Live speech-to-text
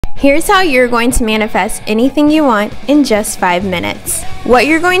Here's how you're going to manifest anything you want in just 5 minutes. What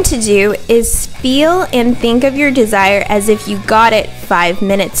you're going to do is feel and think of your desire as if you got it 5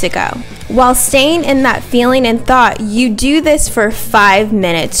 minutes ago. While staying in that feeling and thought, you do this for 5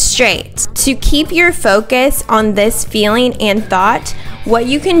 minutes straight. To keep your focus on this feeling and thought, what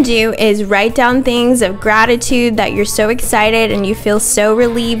you can do is write down things of gratitude that you're so excited and you feel so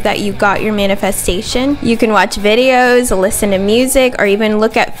relieved that you got your manifestation. You can watch videos, listen to music, or even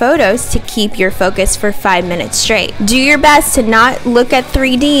look at photos to keep your focus for 5 minutes straight. Do your best to not look at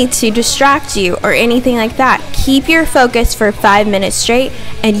 3D to distract you or anything like that. Keep your focus for 5 minutes straight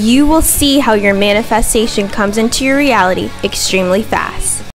and you will see how your manifestation comes into your reality extremely fast.